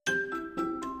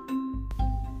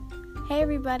Hey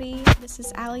everybody, this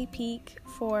is Allie Peak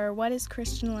for What is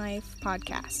Christian Life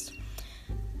podcast.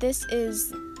 This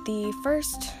is the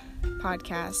first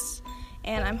podcast,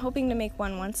 and I'm hoping to make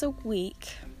one once a week.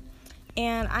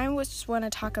 And I just want to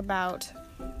talk about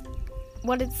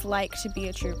what it's like to be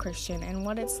a true Christian and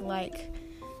what it's like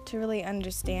to really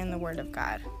understand the Word of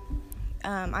God.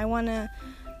 I want to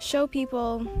show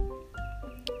people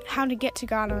how to get to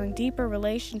God on a deeper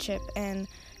relationship and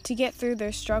to get through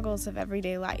their struggles of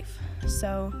everyday life.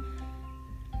 So,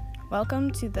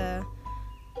 welcome to the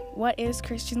What is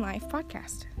Christian Life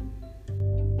podcast.